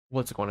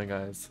What's going on,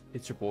 guys?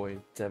 It's your boy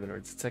Devin or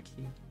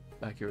Deteki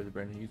back here with a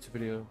brand new YouTube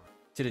video.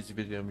 Today's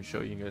video I'm gonna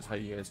show you guys how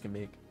you guys can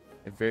make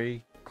a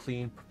very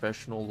clean,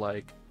 professional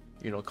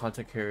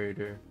content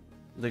creator,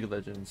 League of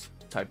Legends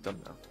type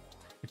thumbnail.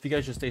 If you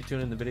guys just stay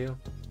tuned in the video,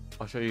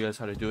 I'll show you guys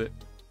how to do it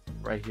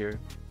right here.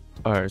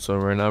 Alright, so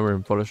right now we're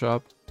in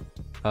Photoshop.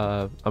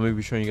 I'm gonna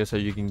be showing you guys how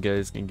you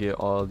guys can get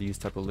all these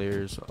type of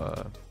layers.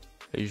 I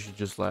usually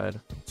just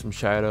add some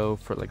shadow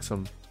for like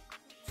some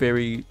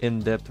very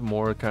in-depth,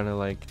 more kind of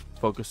like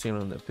focusing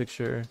on the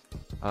picture.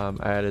 I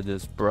added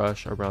this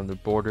brush around the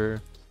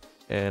border,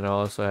 and I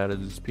also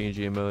added this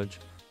PNG image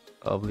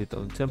of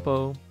Lethal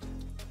Tempo.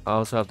 I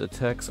also have the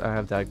text. I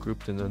have that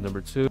grouped in the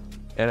number 2,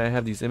 and I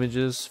have these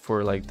images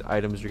for like the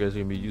items you guys are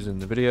gonna be using in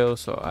the video.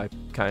 So I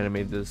kind of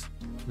made this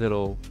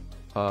little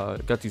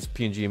got these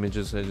PNG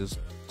images. I just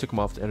took them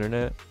off the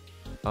internet.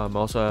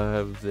 Also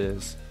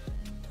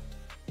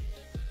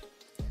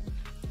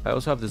I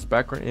also have this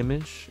background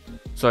image.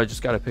 So I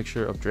just got a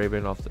picture of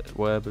Draven off the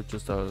web,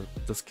 just the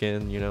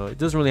skin. It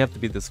doesn't really have to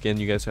be the skin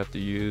you guys have to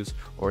use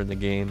or in the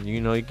game.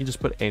 You can just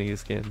put any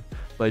skin.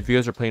 But if you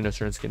guys are playing a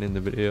certain skin in the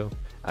video,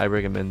 I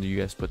recommend you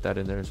guys put that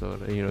in there so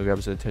that,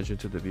 grabs the attention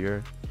to the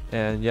viewer.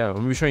 And yeah, I'm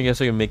gonna be showing you guys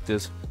how you can make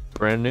this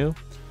brand new.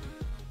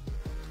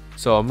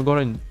 So I'm gonna go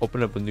ahead and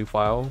open up a new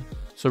file.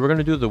 So we're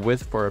gonna do the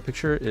width for our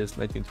picture is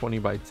 1920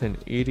 by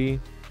 1080.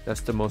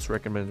 That's the most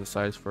recommended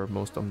size for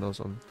most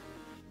thumbnails on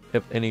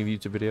any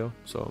YouTube video.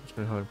 So I'm just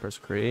gonna go ahead and press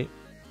create.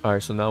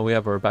 Alright, so now we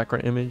have our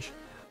background image.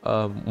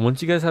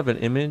 Once you guys have an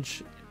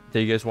image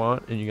that you guys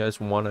want and you guys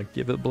want to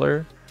give it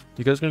blur,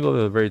 you guys gonna go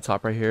to the very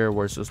top right here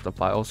where it's just the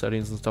file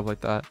settings and stuff like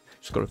that.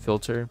 Just go to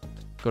filter,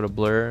 go to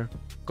blur,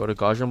 go to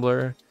Gaussian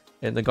blur,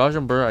 and the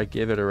Gaussian blur I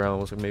gave it around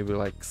was maybe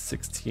like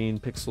 16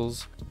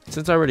 pixels.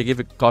 Since I already gave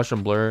it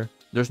Gaussian blur,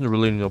 there's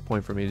really no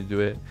point for me to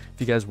do it.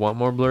 If you guys want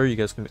more blur, you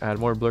guys can add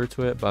more blur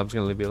to it, but I'm just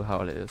gonna leave it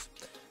how it is.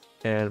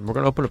 And we're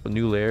gonna open up a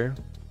new layer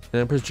and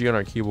then press G on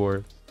our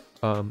keyboard.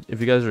 If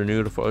you guys are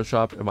new to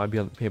Photoshop, it might be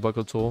on the paint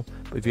bucket tool,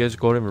 but if you guys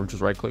go ahead and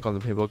just right click on the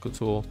paint bucket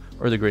tool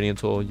or the gradient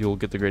tool, you'll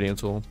get the gradient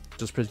tool.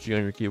 Just press G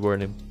on your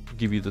keyboard and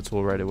give you the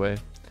tool right away.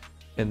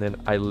 And then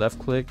I left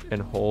click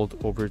and hold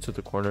over to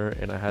the corner,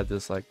 and I had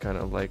this like kind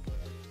of like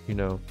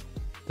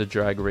the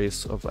drag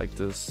race of like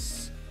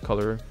this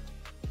color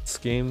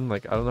scheme.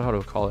 Like, I don't know how to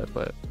call it,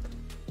 but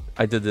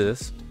I did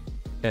this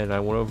and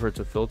I went over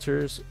to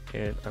filters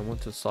and I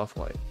went to soft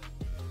light.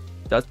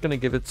 That's gonna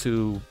give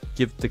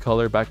the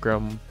color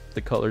background the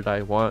color that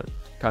I want,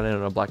 kind of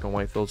in a black and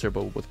white filter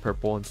but with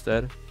purple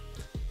instead.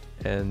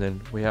 And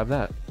then we have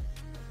that.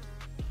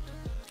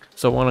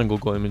 So I went on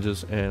Google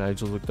Images and I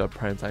just looked up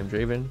Primetime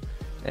Draven,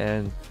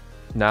 and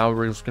now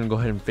we're just gonna go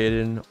ahead and fade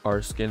in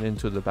our skin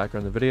into the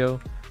background of the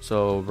video.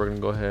 So we're gonna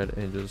go ahead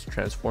and just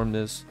transform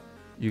this.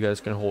 You guys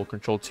can hold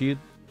Control-T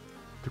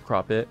to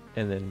crop it,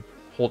 and then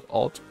hold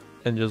Alt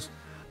and just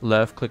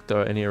left click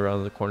anywhere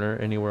around the corner,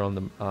 anywhere on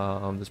the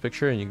on this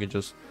picture, and you can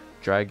just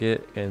drag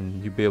it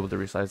and you'll be able to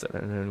resize it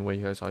in any way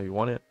you guys how you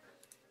want it.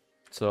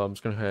 So I'm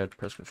just gonna go ahead,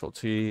 press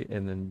Control-T,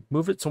 and then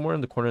move it somewhere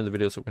in the corner of the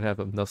video so we can have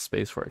enough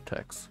space for our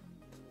text.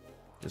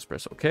 Just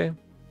press OK.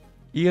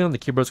 E on the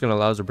keyboard is gonna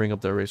allow us to bring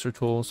up the eraser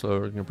tool, so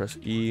we're gonna press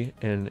E,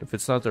 and if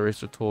it's not the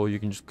eraser tool, you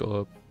can just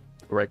go up,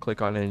 right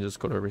click on it, and just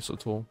go to eraser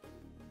tool.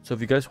 So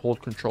if you guys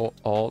hold Control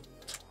Alt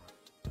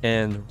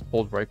and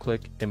hold right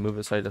click and move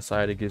it side to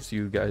side, it gives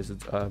you guys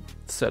a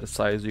set of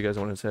size you guys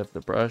want to set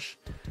the brush.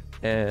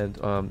 And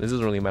this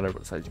doesn't really matter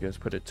what size you guys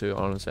put it to.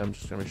 Honestly, I'm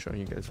just going to be showing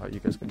you guys how you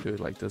guys can do it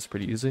like this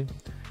pretty easy.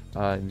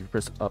 And you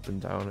press up and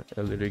down, it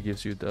literally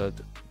gives you the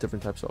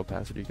different types of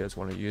opacity you guys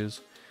want to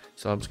use.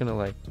 So I'm just gonna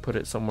like put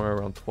it somewhere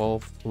around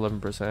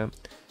 12-11%.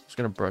 Just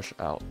gonna brush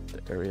out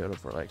the area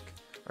of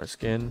our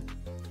skin,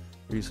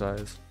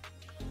 resize,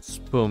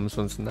 boom.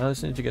 So now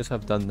since you guys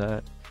have done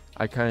that,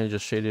 I kind of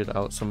just shaded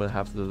out some of the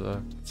half of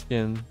the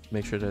skin,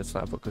 make sure that it's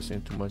not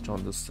focusing too much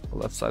on this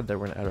left side that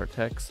we're gonna add our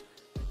text,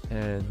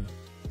 and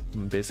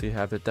basically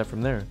have it that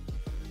from there.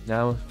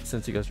 Now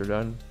since you guys are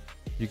done,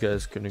 you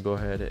guys gonna go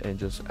ahead and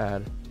just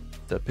add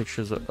the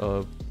pictures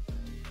of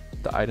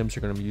the items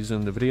you're gonna be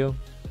using in the video.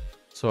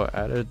 So I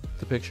added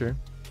the picture,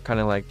 kind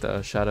of like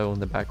the shadow in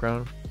the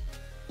background.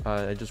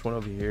 I just went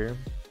over here,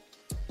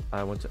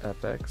 I went to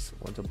FX,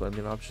 went to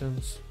blending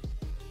options,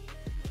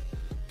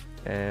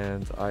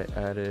 and I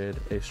added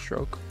a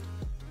stroke,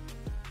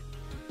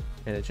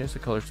 and it changed the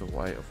color to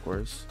white, of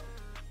course.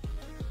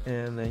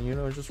 And then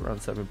just around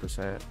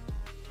 7%,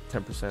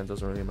 10%,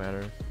 doesn't really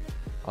matter.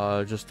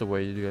 Just the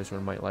way you guys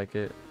might like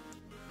it.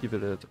 Give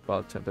it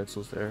about 10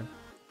 pixels there.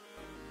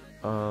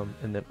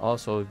 And then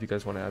also, if you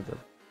guys want to add the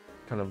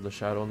kind of the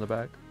shadow in the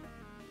back,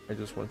 I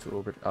just went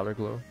over to outer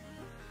glow,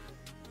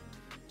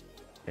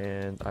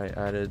 and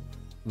I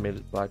made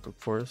it black, of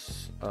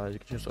course. You can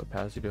change the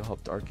opacity to how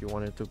dark you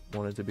want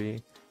it to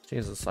be.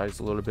 Change the size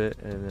a little bit,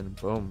 and then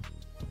boom.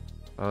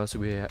 So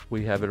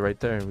we have it right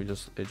there, and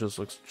it just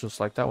looks just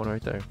like that one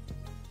right there.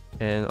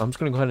 And I'm just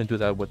gonna go ahead and do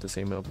that with the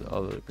same of the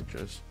other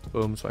pictures.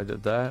 Boom. So I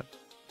did that.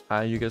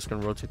 You guys can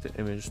rotate the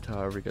image to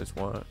however you guys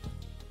want.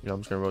 You know,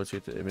 I'm just gonna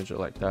rotate the image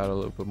like that a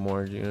little bit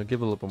more, you know,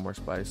 give a little bit more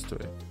spice to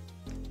it.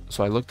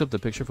 So I looked up the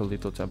picture for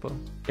Lethal Tempo,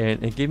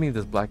 and it gave me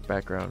this black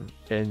background.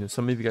 And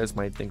some of you guys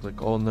might think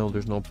like, oh no,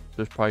 there's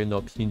probably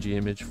no PNG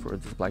image for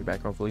this black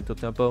background for Lethal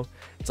Tempo.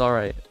 It's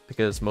alright,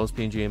 because most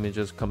PNG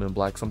images come in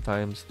black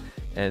sometimes,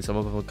 and some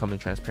of them will come in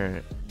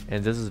transparent.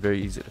 And this is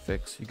very easy to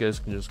fix. You guys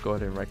can just go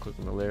ahead and right click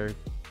on the layer,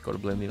 go to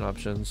blending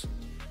options,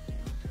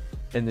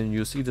 and then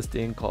you'll see this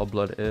thing called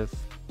Blood If.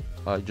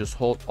 Just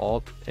hold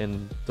Alt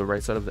and the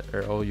right side of the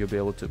arrow, you'll be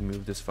able to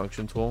move this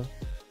function tool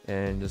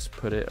and just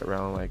put it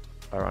around like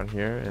around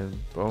here, and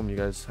boom, you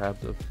guys have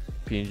the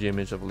PNG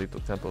image of Lethal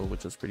Tempo,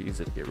 which is pretty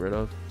easy to get rid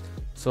of.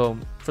 So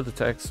for the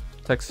text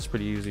is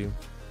pretty easy.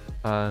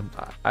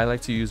 I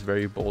like to use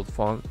very bold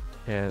font,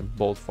 and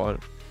bold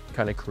font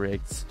kind of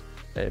creates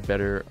a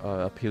better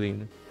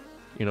appealing,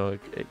 you know,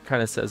 it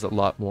kind of says a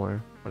lot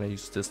more when I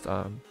use this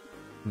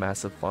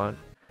massive font.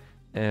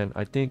 And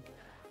I think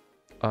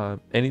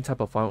any type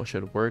of font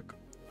should work,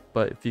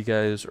 but if you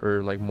guys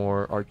are like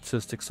more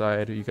artistic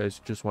side, or you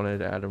guys just wanted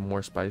to add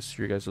more spice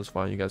to your guys'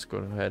 font, you guys go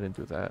ahead and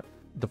do that.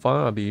 The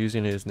font I'll be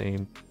using is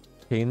named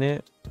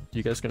Knet.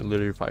 You guys can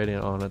literally find it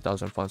on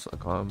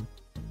 1000fonts.com,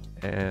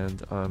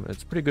 and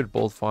it's pretty good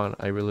bold font.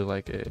 I really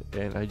like it,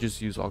 and I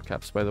just use all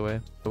caps by the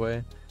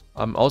way.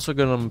 I'm also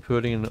gonna be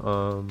putting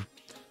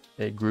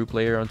a group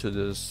layer onto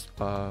this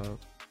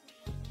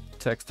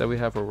text that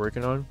we're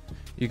working on.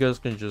 You guys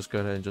can just go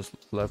ahead and just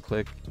left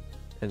click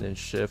and then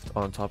shift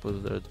on top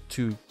of the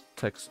two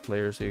text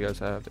layers that you guys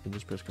have, and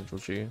just press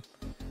Ctrl G,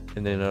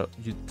 and then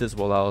this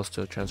will allow us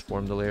to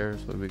transform the layer,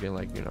 so we can,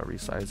 like, you know,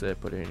 resize it,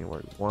 put it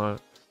anywhere you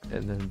want,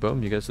 and then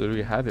boom, you guys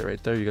literally have it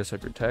right there. You guys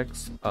have your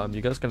text.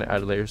 You guys can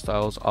add layer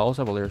styles. I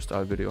also have a layer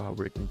style video how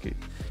we can get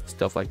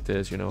stuff like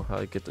this, you know, how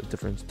to get the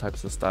different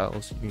types of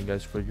styles you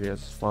guys for your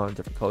guys' font,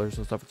 different colors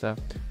and stuff like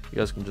that. You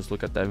guys can just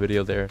look at that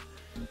video there,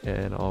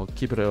 and I'll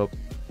keep it up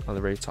on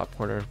the very top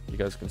corner. You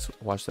guys can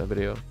watch that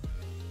video.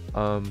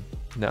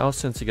 Now,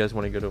 since you guys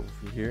want to get over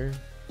here,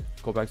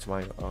 go back to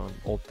my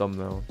old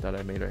thumbnail that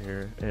I made right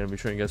here, and I'll be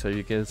showing you guys how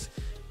you guys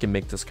can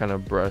make this kind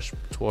of brush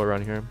tool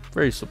around here.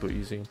 Very super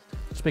easy.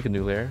 Just make a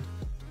new layer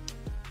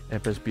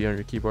and press B on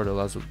your keyboard. It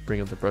allows you to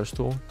bring up the brush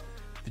tool.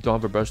 If you don't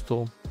have a brush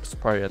tool, just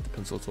probably at the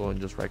pencil tool and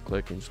just right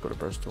click and just go to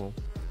brush tool.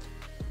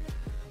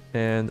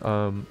 And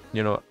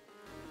you know,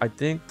 I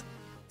think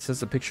since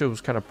the picture was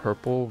kind of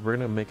purple, we're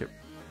gonna make it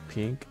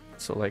pink,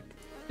 so like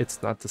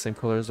it's not the same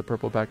color as the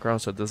purple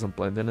background, so it doesn't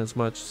blend in as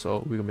much, so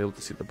we're gonna be able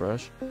to see the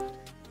brush.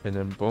 And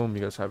then boom,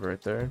 you guys have it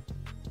right there.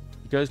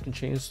 You guys can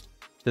change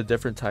the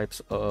different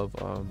types of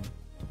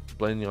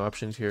blending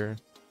options here.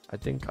 I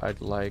think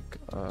I'd like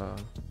I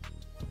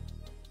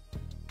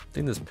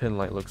think this pin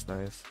light looks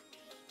nice.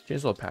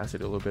 Change the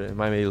opacity a little bit. It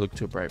might make it look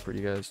too bright for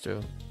you guys too.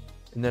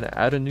 And then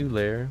add a new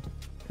layer,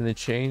 and then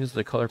change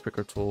the color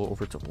picker tool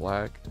over to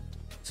black,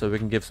 so we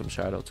can give some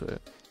shadow to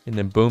it. And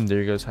then boom,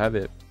 there you guys have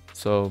it.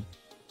 So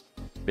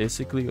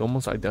basically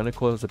almost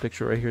identical as the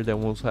picture right here that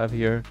we'll have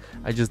here.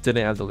 I just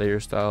didn't add the layer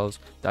styles.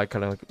 That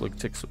kind of like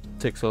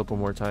takes up one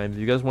more time. If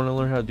you guys want to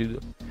learn how to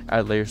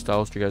add layer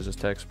styles to your guys'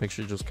 text, make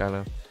sure you just kind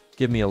of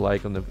give me a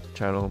like on the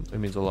channel. It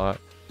means a lot.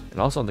 And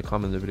also on the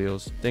comment of the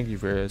videos. Thank you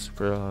guys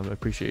for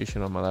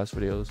appreciation on my last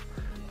videos.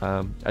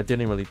 I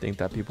didn't really think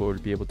that people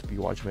would be able to be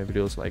watching my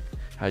videos like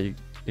how it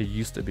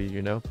used to be,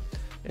 you know.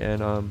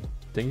 And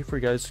thank you for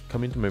you guys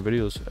coming to my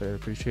videos. I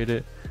appreciate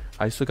it.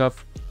 I still got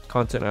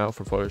content out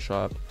for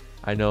Photoshop.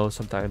 I know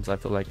sometimes I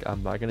feel like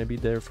I'm not gonna be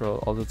there for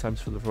all the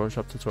times for the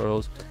Photoshop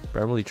tutorials,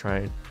 but I'm really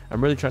trying.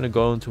 I'm really trying to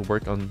go into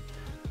work on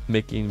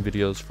making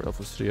videos for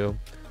FL Studio,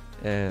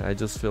 and I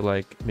just feel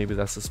like maybe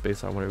that's the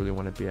space I really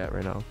want to be at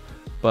right now.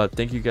 But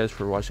thank you guys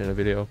for watching the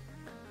video.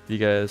 If you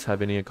guys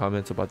have any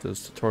comments about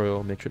this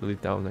tutorial, make sure to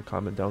leave down in the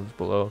comment down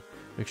below.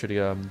 Make sure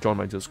to join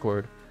my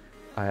Discord.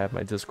 I have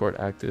my Discord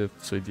active,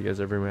 so if you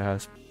guys ever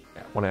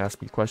want to ask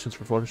me questions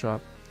for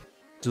Photoshop,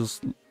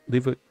 just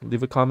leave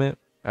a comment.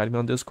 Add me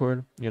on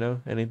Discord, you know,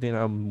 anything,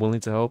 I'm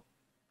willing to help.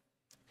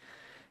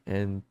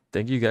 And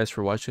thank you guys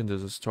for watching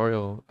this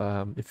tutorial.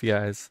 If you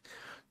guys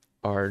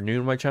are new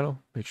to my channel,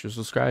 make sure to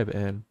subscribe.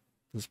 And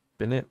this has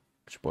been it.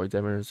 It's your boy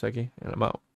Deteki, and I'm out.